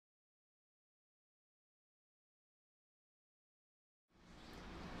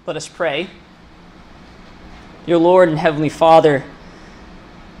Let us pray. Dear Lord and Heavenly Father,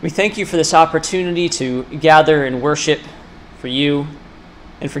 we thank you for this opportunity to gather and worship for you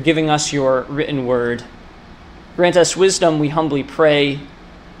and for giving us your written word. Grant us wisdom, we humbly pray,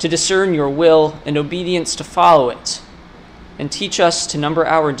 to discern your will and obedience to follow it, and teach us to number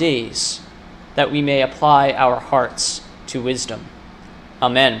our days, that we may apply our hearts to wisdom.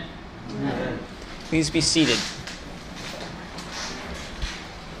 Amen. Amen. Please be seated.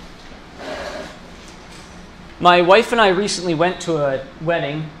 My wife and I recently went to a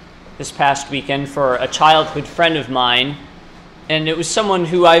wedding this past weekend for a childhood friend of mine, and it was someone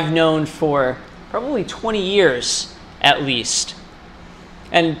who I've known for probably 20 years at least.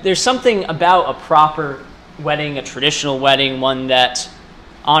 And there's something about a proper wedding, a traditional wedding, one that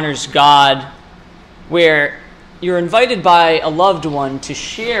honors God, where you're invited by a loved one to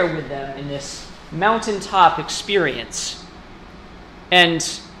share with them in this mountaintop experience. And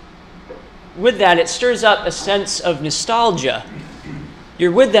with that, it stirs up a sense of nostalgia.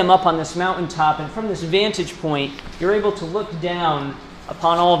 You're with them up on this mountaintop, and from this vantage point, you're able to look down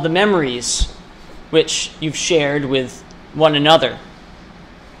upon all of the memories which you've shared with one another.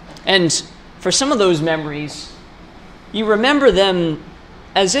 And for some of those memories, you remember them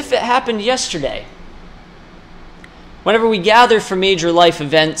as if it happened yesterday. Whenever we gather for major life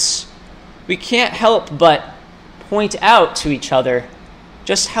events, we can't help but point out to each other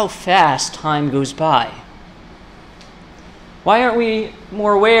just how fast time goes by. Why aren't we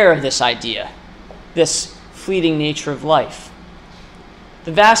more aware of this idea, this fleeting nature of life?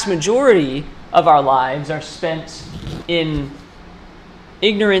 The vast majority of our lives are spent in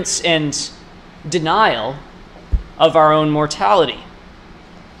ignorance and denial of our own mortality.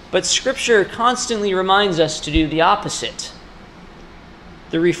 But Scripture constantly reminds us to do the opposite.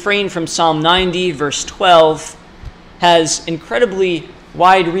 The refrain from Psalm 90, verse 12, has incredibly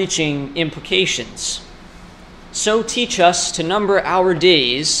wide-reaching implications. So teach us to number our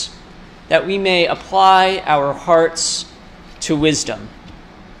days, that we may apply our hearts to wisdom.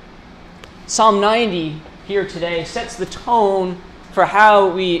 Psalm 90 here today sets the tone for how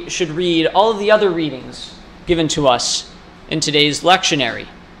we should read all of the other readings given to us in today's lectionary.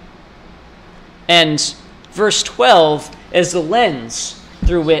 And verse 12 is the lens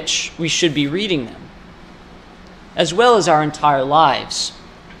through which we should be reading them, as well as our entire lives.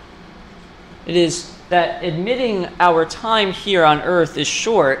 It is that admitting our time here on earth is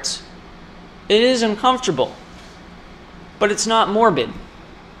short, it is uncomfortable, but it's not morbid.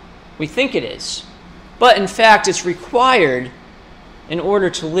 We think it is, but in fact it's required in order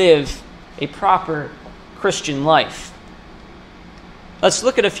to live a proper Christian life. Let's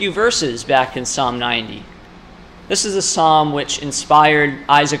look at a few verses back in Psalm 90. This is a psalm which inspired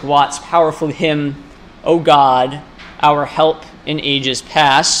Isaac Watts' powerful hymn, "O God, our help in ages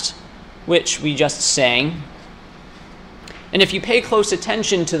past," which we just sang. And if you pay close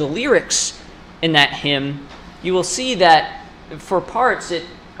attention to the lyrics in that hymn, you will see that for parts it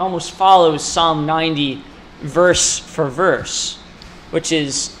almost follows Psalm 90 verse for verse, which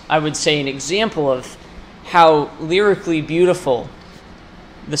is, I would say, an example of how lyrically beautiful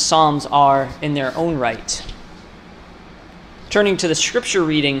the Psalms are in their own right. Turning to the scripture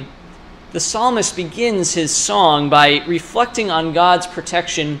reading, the psalmist begins his song by reflecting on God's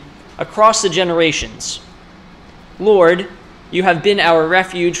protection across the generations. Lord, you have been our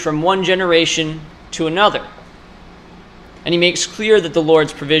refuge from one generation to another. And he makes clear that the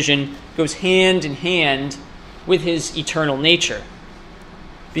Lord's provision goes hand in hand with his eternal nature.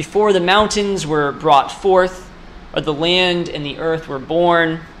 Before the mountains were brought forth, or the land and the earth were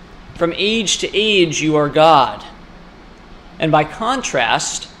born, from age to age you are God. And by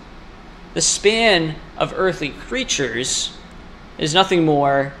contrast, the span of earthly creatures is nothing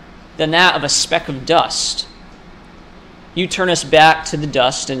more than that of a speck of dust. You turn us back to the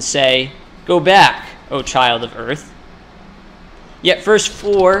dust and say, "Go back, O child of earth." Yet verse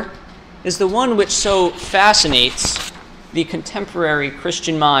 4 is the one which so fascinates the contemporary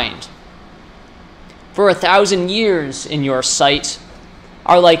Christian mind. For 1,000 years in your sight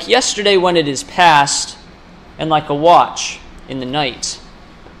are like yesterday when it is past, and like a watch in the night.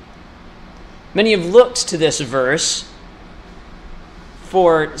 Many have looked to this verse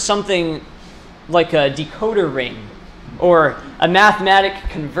for something like a decoder ring or a mathematic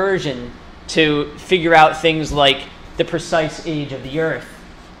conversion to figure out things like the precise age of the earth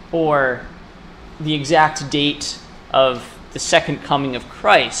or the exact date of the second coming of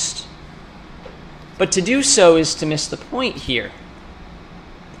Christ. But to do so is to miss the point here.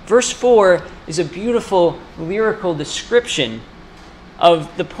 Verse 4 is a beautiful lyrical description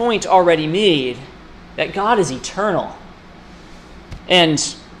of the point already made, that God is eternal. And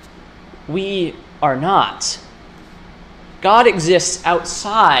we are not. God exists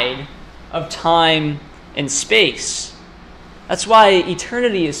outside of time and space. That's why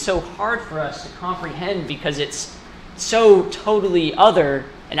eternity is so hard for us to comprehend, because it's so totally other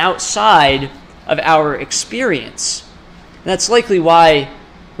and outside of our experience. And that's likely why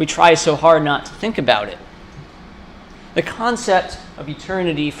we try so hard not to think about it. The concept of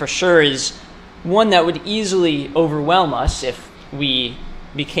eternity, for sure, is one that would easily overwhelm us if we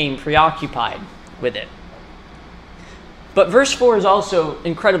became preoccupied with it. But verse 4 is also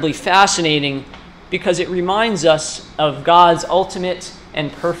incredibly fascinating because it reminds us of God's ultimate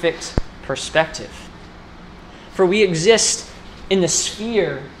and perfect perspective. For we exist in the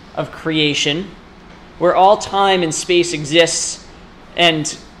sphere of creation, where all time and space exists,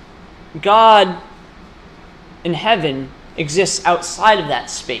 and God in heaven exists outside of that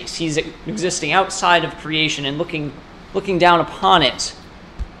space. He's existing outside of creation and looking down upon it.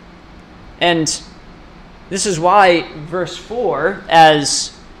 And this is why verse 4,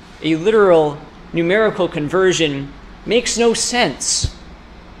 as a literal numerical conversion, makes no sense.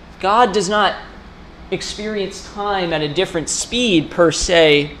 God does not experience time at a different speed per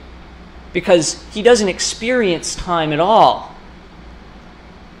se, because he doesn't experience time at all.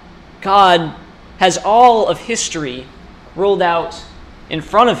 God has all of history rolled out in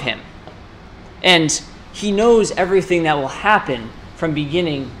front of him, and he knows everything that will happen from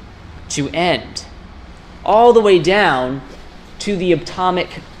beginning to end, all the way down to the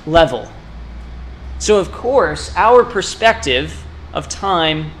atomic level. So, of course, our perspective of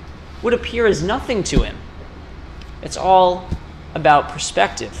time would appear as nothing to him. It's all about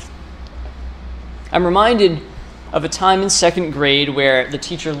perspective. I'm reminded of a time in second grade where the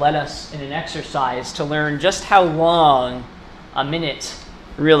teacher led us in an exercise to learn just how long a minute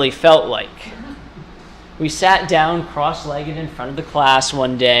really felt like. We sat down cross-legged in front of the class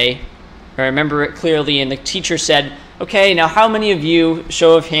one day. I remember it clearly, and the teacher said, "Okay, now how many of you,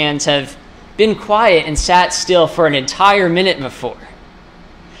 show of hands, have been quiet and sat still for an entire minute before?"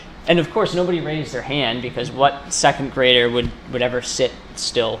 And of course, nobody raised their hand, because what second grader would ever sit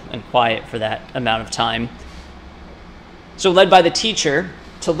still and quiet for that amount of time? So, led by the teacher,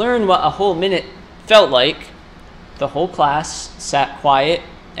 to learn what a whole minute felt like, the whole class sat quiet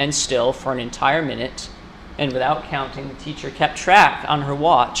and still for an entire minute, and without counting, the teacher kept track on her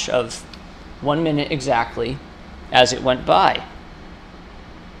watch of 1 minute exactly as it went by.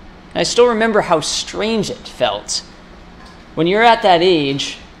 And I still remember how strange it felt. When you're at that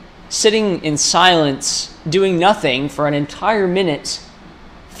age, sitting in silence, doing nothing for an entire minute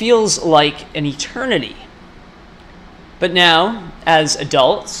feels like an eternity. But now, as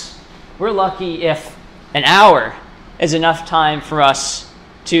adults, we're lucky if an hour is enough time for us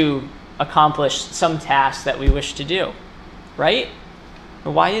to accomplish some task that we wish to do, right?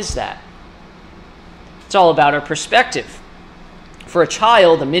 But why is that? It's all about our perspective. For a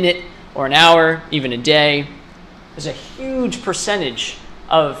child, a minute or an hour, even a day, is a huge percentage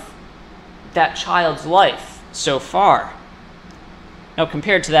of that child's life so far. Now,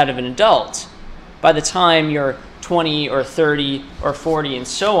 compared to that of an adult, by the time you're 20 or 30 or 40 and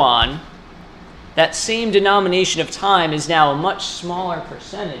so on, that same denomination of time is now a much smaller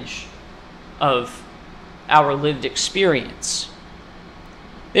percentage of our lived experience.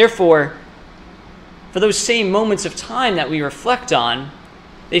 Therefore, for those same moments of time that we reflect on,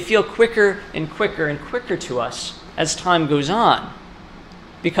 they feel quicker and quicker and quicker to us as time goes on,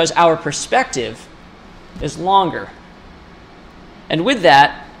 because our perspective is longer. And with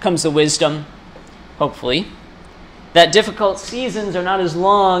that comes the wisdom, hopefully, that difficult seasons are not as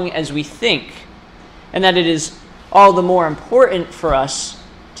long as we think, and that it is all the more important for us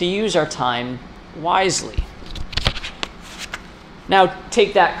to use our time wisely. Now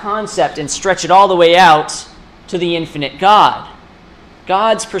take that concept and stretch it all the way out to the infinite God.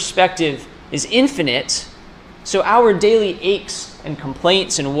 God's perspective is infinite, so our daily aches and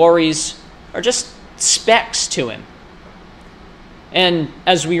complaints and worries are just specks to him. And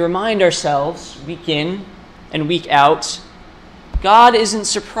as we remind ourselves week in and week out, God isn't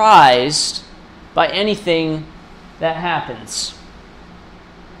surprised by anything that happens,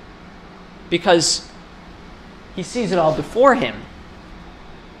 because he sees it all before him.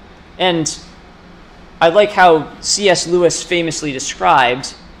 And I like how C.S. Lewis famously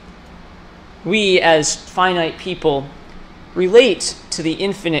described, we as finite people relate to the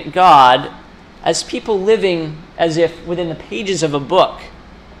infinite God as people living as if within the pages of a book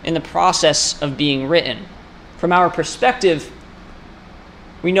in the process of being written. From our perspective,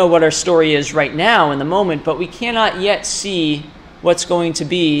 we know what our story is right now in the moment, but we cannot yet see what's going to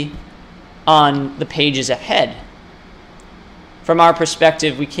be on the pages ahead. From our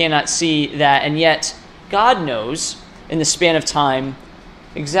perspective, we cannot see that, and yet God knows in the span of time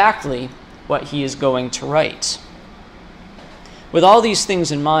exactly what he is going to write. With all these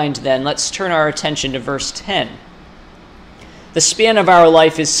things in mind, then, let's turn our attention to verse 10. The span of our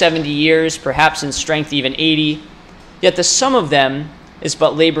life is 70 years, perhaps in strength even 80, yet the sum of them is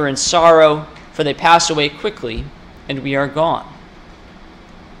but labor and sorrow, for they pass away quickly, and we are gone.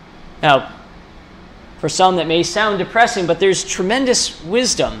 Now, for some that may sound depressing, but there's tremendous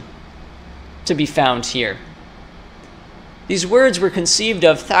wisdom to be found here. These words were conceived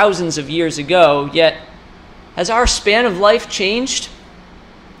of thousands of years ago, yet has our span of life changed?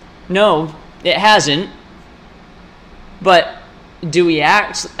 No, it hasn't. But do we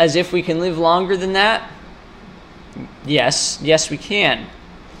act as if we can live longer than that? Yes, we can.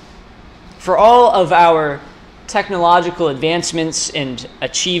 For all of our technological advancements and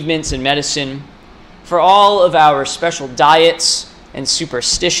achievements in medicine, for all of our special diets and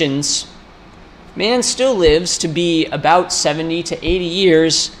superstitions, man still lives to be about 70 to 80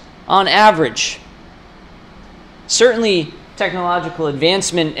 years on average. Certainly, technological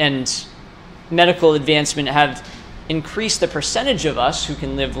advancement and medical advancement have increased the percentage of us who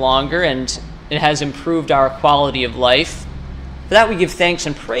can live longer, and it has improved our quality of life. For that we give thanks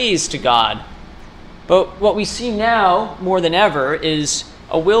and praise to God. But what we see now, more than ever, is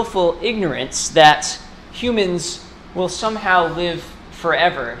a willful ignorance that humans will somehow live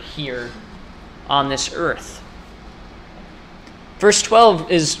forever here on this earth. Verse 12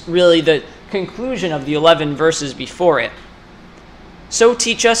 is really the conclusion of the 11 verses before it. So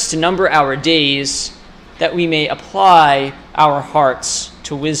teach us to number our days, that we may apply our hearts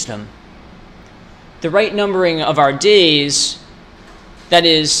to wisdom. The right numbering of our days, that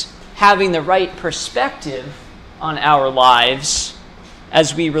is, having the right perspective on our lives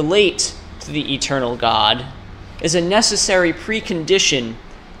as we relate to the eternal God, is a necessary precondition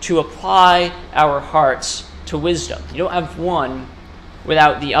to apply our hearts to wisdom. You don't have one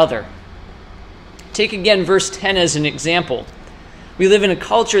without the other. Take again verse 10 as an example. We live in a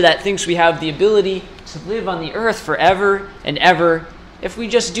culture that thinks we have the ability to live on the earth forever and ever if we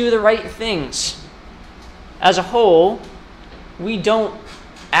just do the right things. As a whole, we don't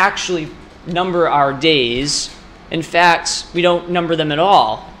actually number our days. In fact, we don't number them at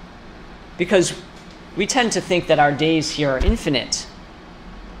all, because we tend to think that our days here are infinite.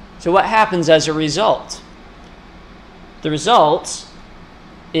 So what happens as a result? The result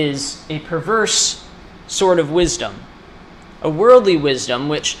is a perverse sort of wisdom, a worldly wisdom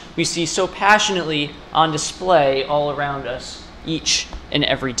which we see so passionately on display all around us each and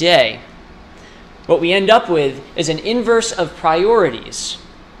every day. What we end up with is an inverse of priorities,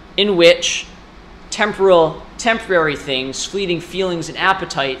 in which temporary things, fleeting feelings and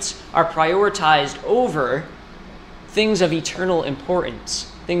appetites are prioritized over things of eternal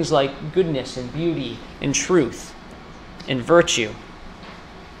importance, things like goodness and beauty and truth and virtue.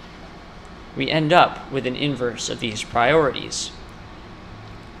 We end up with an inverse of these priorities.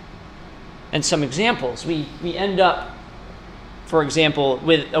 And some examples. We end up, for example,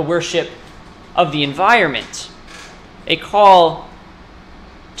 with a worship of the environment, a call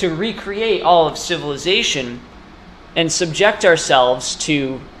to recreate all of civilization and subject ourselves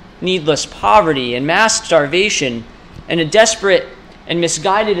to needless poverty and mass starvation and a desperate and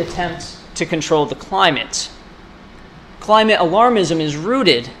misguided attempt to control the climate. Climate alarmism is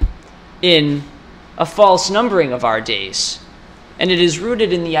rooted in a false numbering of our days, and it is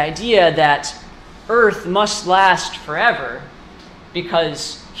rooted in the idea that Earth must last forever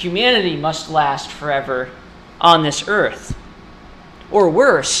because humanity must last forever on this earth. Or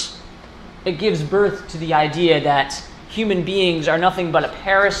worse, it gives birth to the idea that human beings are nothing but a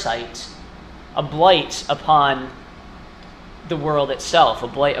parasite, a blight upon the world itself, a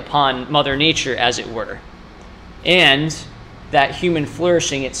blight upon Mother Nature, as it were, and that human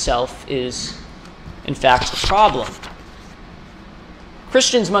flourishing itself is, in fact, a problem.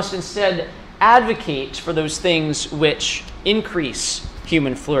 Christians must instead advocate for those things which increase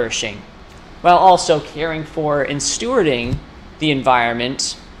human flourishing, while also caring for and stewarding the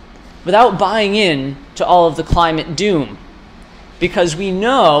environment without buying in to all of the climate doom, because we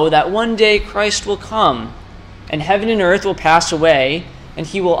know that one day Christ will come and heaven and earth will pass away and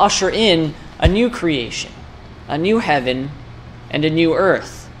he will usher in a new creation, a new heaven and a new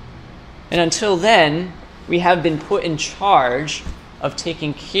earth. And until then, we have been put in charge of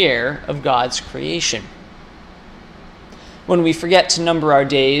taking care of God's creation. When we forget to number our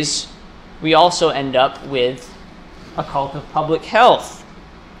days, we also end up with a cult of public health.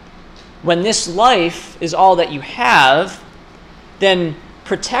 When this life is all that you have, then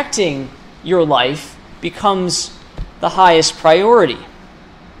protecting your life becomes the highest priority.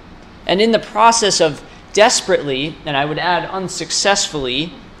 And in the process of desperately, and I would add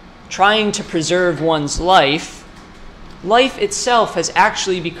unsuccessfully, trying to preserve one's life, life itself has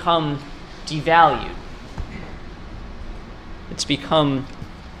actually become devalued. It's become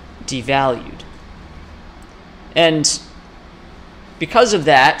devalued. And because of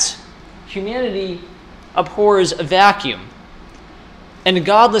that, humanity abhors a vacuum. And a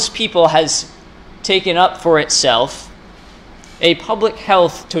godless people has taken up for itself a public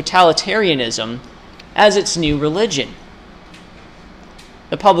health totalitarianism as its new religion.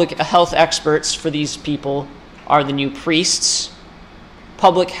 The public health experts for these people are the new priests.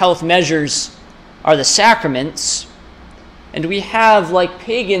 Public health measures are the sacraments. And we have, like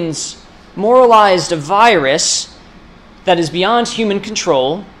pagans, moralized a virus that is beyond human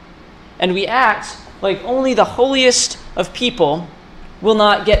control, and we act like only the holiest of people will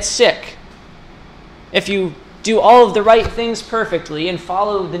not get sick. If you do all of the right things perfectly and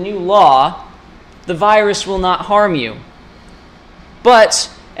follow the new law, the virus will not harm you.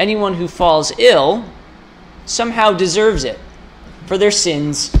 But anyone who falls ill somehow deserves it for their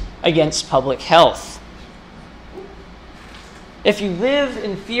sins against public health. If you live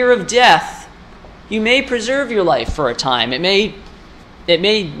in fear of death, you may preserve your life for a time. It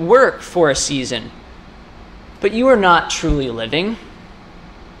may work for a season, but you are not truly living.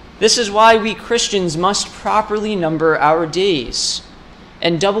 This is why we Christians must properly number our days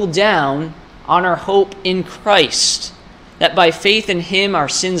and double down on our hope in Christ, that by faith in him our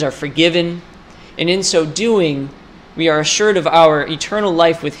sins are forgiven, and in so doing we are assured of our eternal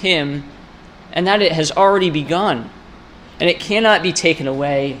life with him, and that it has already begun, and it cannot be taken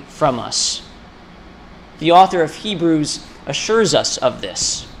away from us. The author of Hebrews assures us of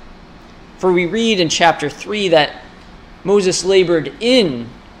this. For we read in chapter 3 that Moses labored in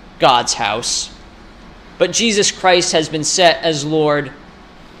God's house, but Jesus Christ has been set as Lord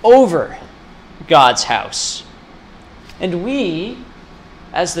over God's house. And we,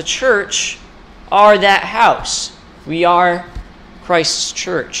 as the church, are that house. We are Christ's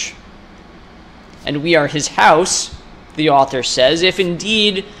church. And we are his house, the author says, if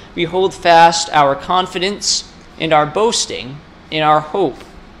indeed we hold fast our confidence and our boasting in our hope.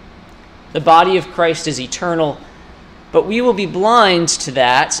 The body of Christ is eternal, but we will be blind to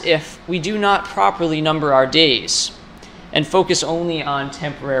that if we do not properly number our days and focus only on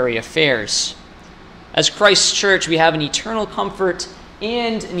temporary affairs. As Christ's church, we have an eternal comfort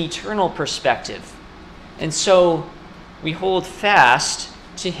and an eternal perspective, and so we hold fast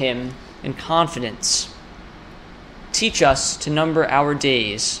to him in confidence. Teach us to number our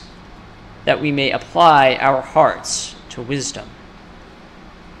days, that we may apply our hearts to wisdom.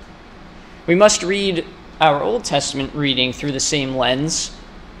 We must read our Old Testament reading through the same lens.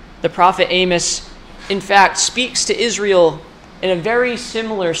 The prophet Amos, in fact, speaks to Israel in a very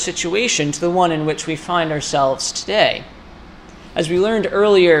similar situation to the one in which we find ourselves today. As we learned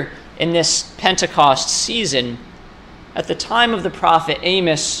earlier in this Pentecost season, at the time of the prophet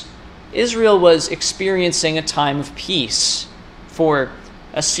Amos, Israel was experiencing a time of peace, for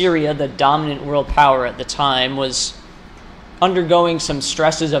Assyria, the dominant world power at the time, was undergoing some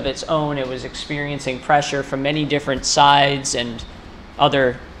stresses of its own. It was experiencing pressure from many different sides and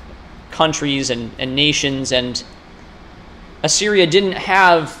other countries and nations, and Assyria didn't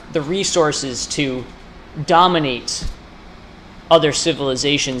have the resources to dominate other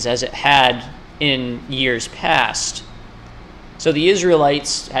civilizations as it had in years past. So the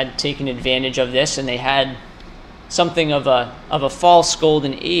Israelites had taken advantage of this, and they had something of a false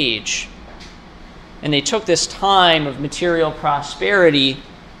golden age. And they took this time of material prosperity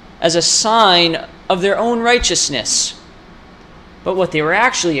as a sign of their own righteousness. But what they were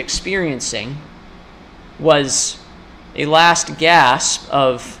actually experiencing was a last gasp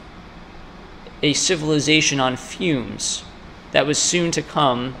of a civilization on fumes that was soon to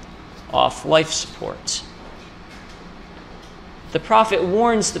come off life support. The prophet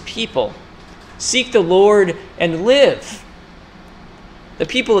warns the people, "Seek the Lord and live." The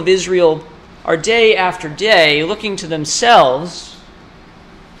people of Israel are day after day looking to themselves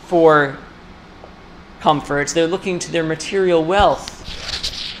for comfort. They're looking to their material wealth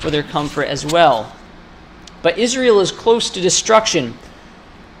for their comfort as well. But Israel is close to destruction,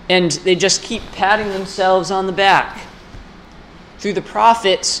 and they just keep patting themselves on the back. Through the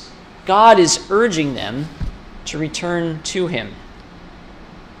prophets, God is urging them to return to him.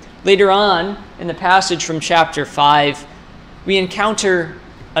 Later on, in the passage from chapter 5, we encounter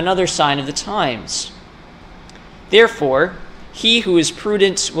another sign of the times. Therefore, he who is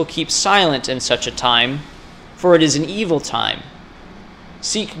prudent will keep silent in such a time, for it is an evil time.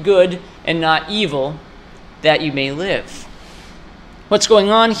 Seek good and not evil, that you may live. What's going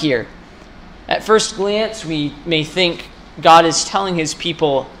on here? At first glance, we may think God is telling his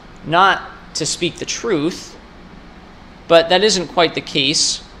people not to speak the truth, but that isn't quite the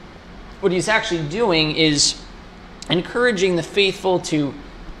case. What he's actually doing is encouraging the faithful to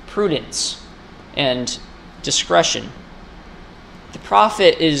prudence and discretion. The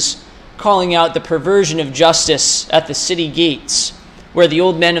prophet is calling out the perversion of justice at the city gates, where the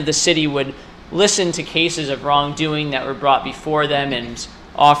old men of the city would listen to cases of wrongdoing that were brought before them and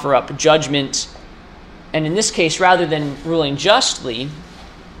offer up judgment. And in this case, rather than ruling justly,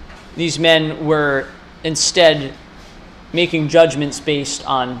 these men were instead making judgments based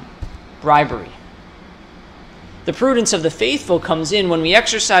on bribery. The prudence of the faithful comes in when we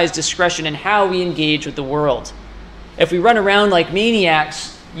exercise discretion in how we engage with the world. If we run around like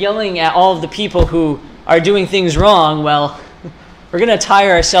maniacs yelling at all of the people who are doing things wrong, well, we're going to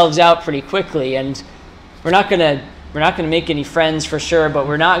tire ourselves out pretty quickly, and we're not going to make any friends for sure, but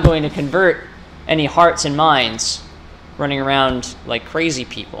we're not going to convert any hearts and minds running around like crazy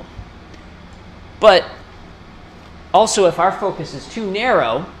people. But also, if our focus is too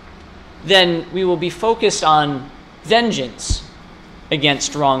narrow, then we will be focused on vengeance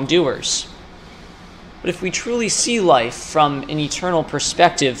against wrongdoers. But if we truly see life from an eternal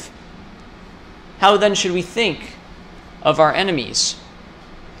perspective, how then should we think of our enemies?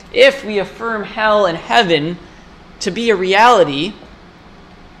 If we affirm hell and heaven to be a reality,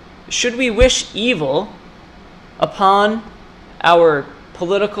 should we wish evil upon our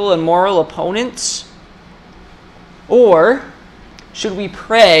political and moral opponents? Or should we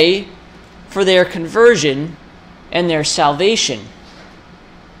pray for their conversion and their salvation?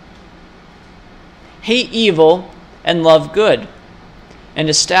 Hate evil and love good, and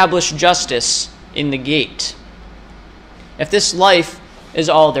establish justice in the gate. If this life is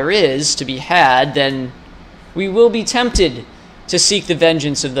all there is to be had, then we will be tempted to seek the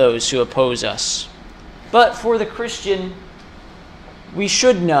vengeance of those who oppose us. But for the Christian, we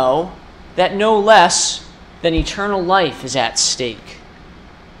should know that no less than eternal life is at stake.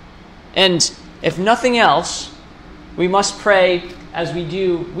 And if nothing else, we must pray as we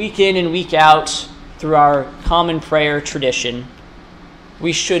do week in and week out through our common prayer tradition.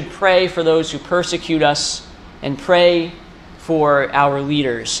 We should pray for those who persecute us and pray for our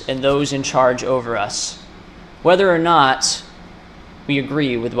leaders and those in charge over us, whether or not we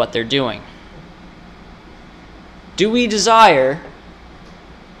agree with what they're doing. Do we desire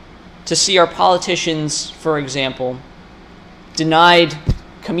to see our politicians, for example, denied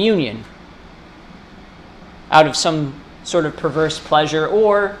communion out of some sort of perverse pleasure,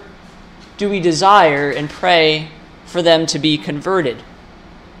 or do we desire and pray for them to be converted?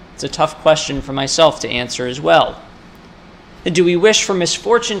 It's a tough question for myself to answer as well. And do we wish for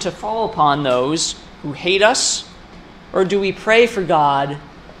misfortune to fall upon those who hate us, or do we pray for God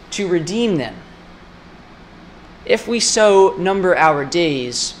to redeem them? If we so number our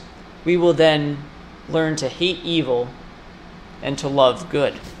days, we will then learn to hate evil and to love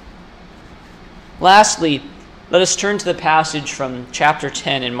good. Lastly, let us turn to the passage from chapter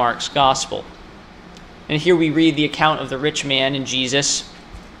 10 in Mark's Gospel. And here we read the account of the rich man and Jesus.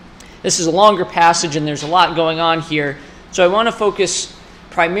 This is a longer passage, and there's a lot going on here, so I want to focus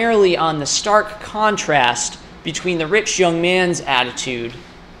primarily on the stark contrast between the rich young man's attitude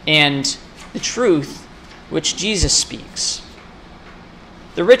and the truth which Jesus speaks.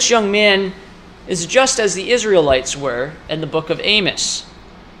 The rich young man is just as the Israelites were in the book of Amos,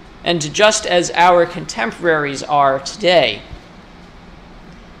 and just as our contemporaries are today.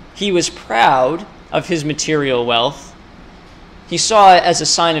 He was proud of his material wealth. He saw it as a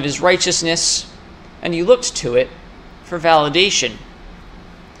sign of his righteousness, and he looked to it for validation.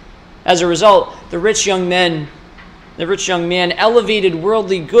 As a result, the rich young man elevated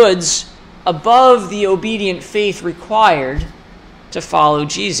worldly goods above the obedient faith required to follow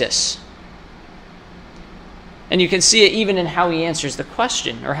Jesus. And you can see it even in how he answers the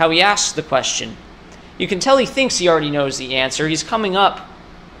question, or how he asks the question. You can tell he thinks he already knows the answer. He's coming up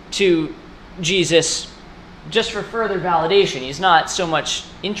to Jesus just for further validation. He's not so much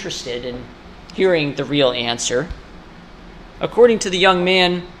interested in hearing the real answer. According to the young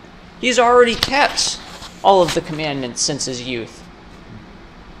man, he's already kept all of the commandments since his youth.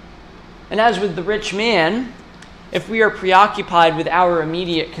 And as with the rich man, if we are preoccupied with our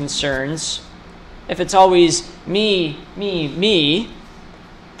immediate concerns, if it's always me,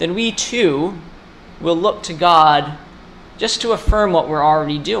 then we too will look to God just to affirm what we're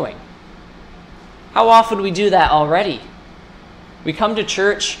already doing. How often do we do that already? We come to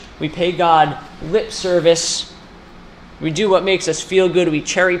church, we pay God lip service, we do what makes us feel good, we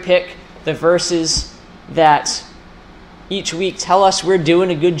cherry pick the verses, that each week tell us we're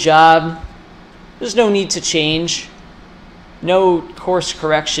doing a good job. There's no need to change. No course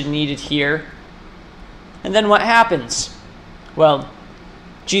correction needed here. And then what happens? Well,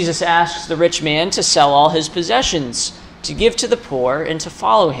 Jesus asks the rich man to sell all his possessions, to give to the poor, and to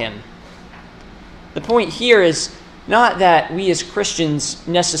follow him. The point here is not that we as Christians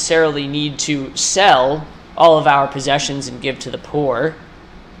necessarily need to sell all of our possessions and give to the poor,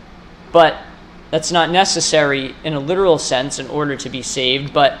 but that's not necessary in a literal sense in order to be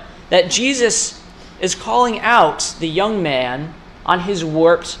saved, but that Jesus is calling out the young man on his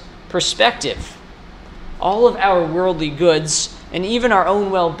warped perspective. All of our worldly goods and even our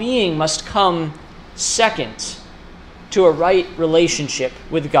own well-being must come second to a right relationship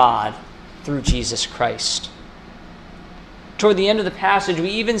with God through Jesus Christ. Toward the end of the passage, we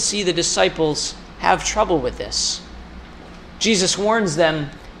even see the disciples have trouble with this. Jesus warns them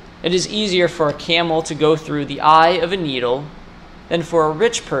it is easier for a camel to go through the eye of a needle than for a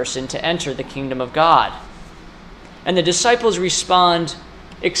rich person to enter the kingdom of God. And the disciples respond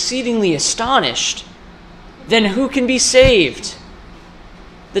exceedingly astonished. Then who can be saved?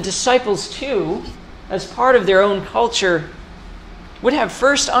 The disciples, too, as part of their own culture, would have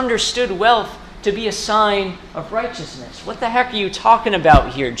first understood wealth to be a sign of righteousness. What the heck are you talking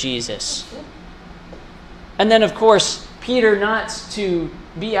about here, Jesus? And then, of course, Peter, not to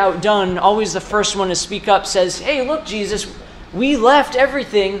be outdone, always the first one to speak up, says, hey, look, Jesus, we left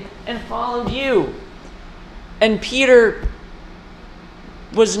everything and followed you. And Peter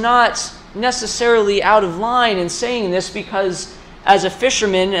was not necessarily out of line in saying this because as a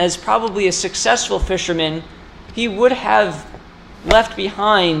fisherman, as probably a successful fisherman, he would have left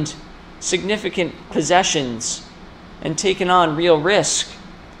behind significant possessions and taken on real risk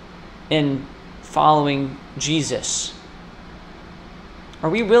in following Jesus. Are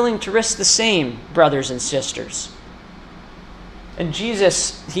we willing to risk the same, brothers and sisters? And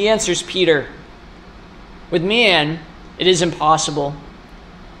Jesus, he answers Peter, with man it is impossible,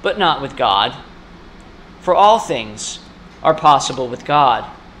 but not with God. For all things are possible with God.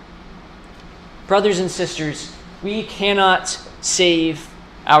 Brothers and sisters, we cannot save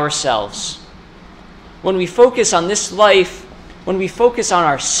ourselves. When we focus on this life, when we focus on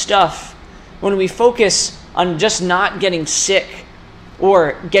our stuff, when we focus on just not getting sick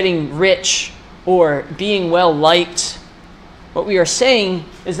or getting rich or being well liked, what we are saying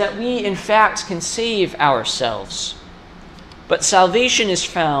is that we in fact can save ourselves. But salvation is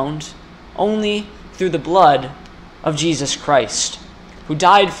found only through the blood of Jesus Christ, who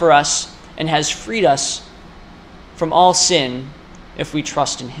died for us and has freed us from all sin if we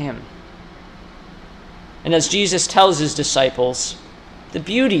trust in him. And as Jesus tells his disciples, the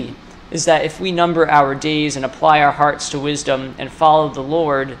beauty is that if we number our days and apply our hearts to wisdom and follow the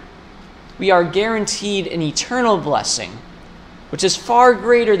Lord, we are guaranteed an eternal blessing, which is far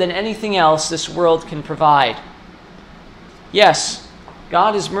greater than anything else this world can provide. Yes,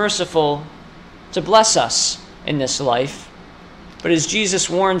 God is merciful to bless us in this life, but as Jesus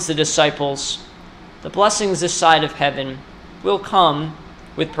warns the disciples, the blessings this side of heaven will come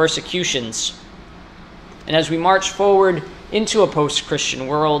with persecutions. And as we march forward into a post-Christian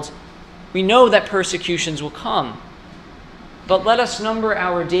world, we know that persecutions will come. But let us number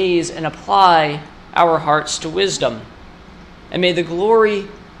our days and apply our hearts to wisdom. And may the glory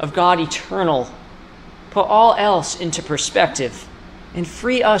of God eternal put all else into perspective and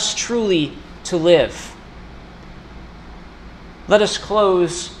free us truly to live. Let us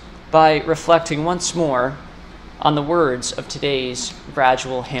close by reflecting once more on the words of today's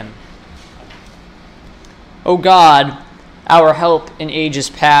gradual hymn. O God, our help in ages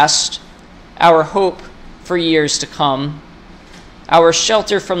past, our hope for years to come, our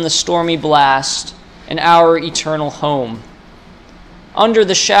shelter from the stormy blast, and our eternal home. Under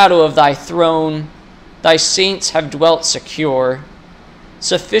the shadow of thy throne, thy saints have dwelt secure.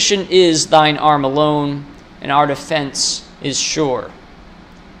 Sufficient is thine arm alone, and our defense is sure.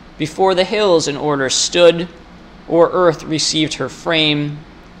 Before the hills in order stood, or earth received her frame,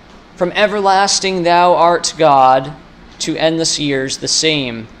 from everlasting thou art God, to endless years the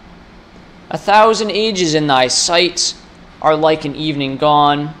same. 1,000 ages in thy sight are like an evening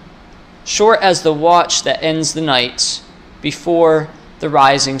gone, short as the watch that ends the night before the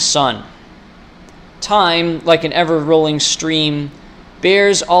rising sun. Time, like an ever-rolling stream,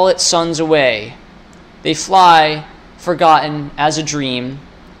 bears all its sons away. They fly, forgotten as a dream,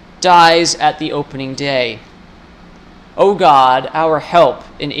 dies at the opening day. O God, our help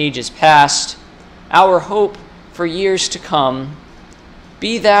in ages past, our hope for years to come,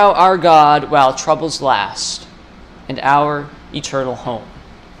 be thou our God while troubles last, and our eternal home.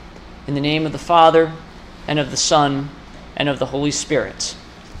 In the name of the Father, and of the Son, and of the Holy Spirit.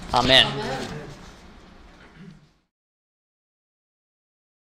 Amen. Amen.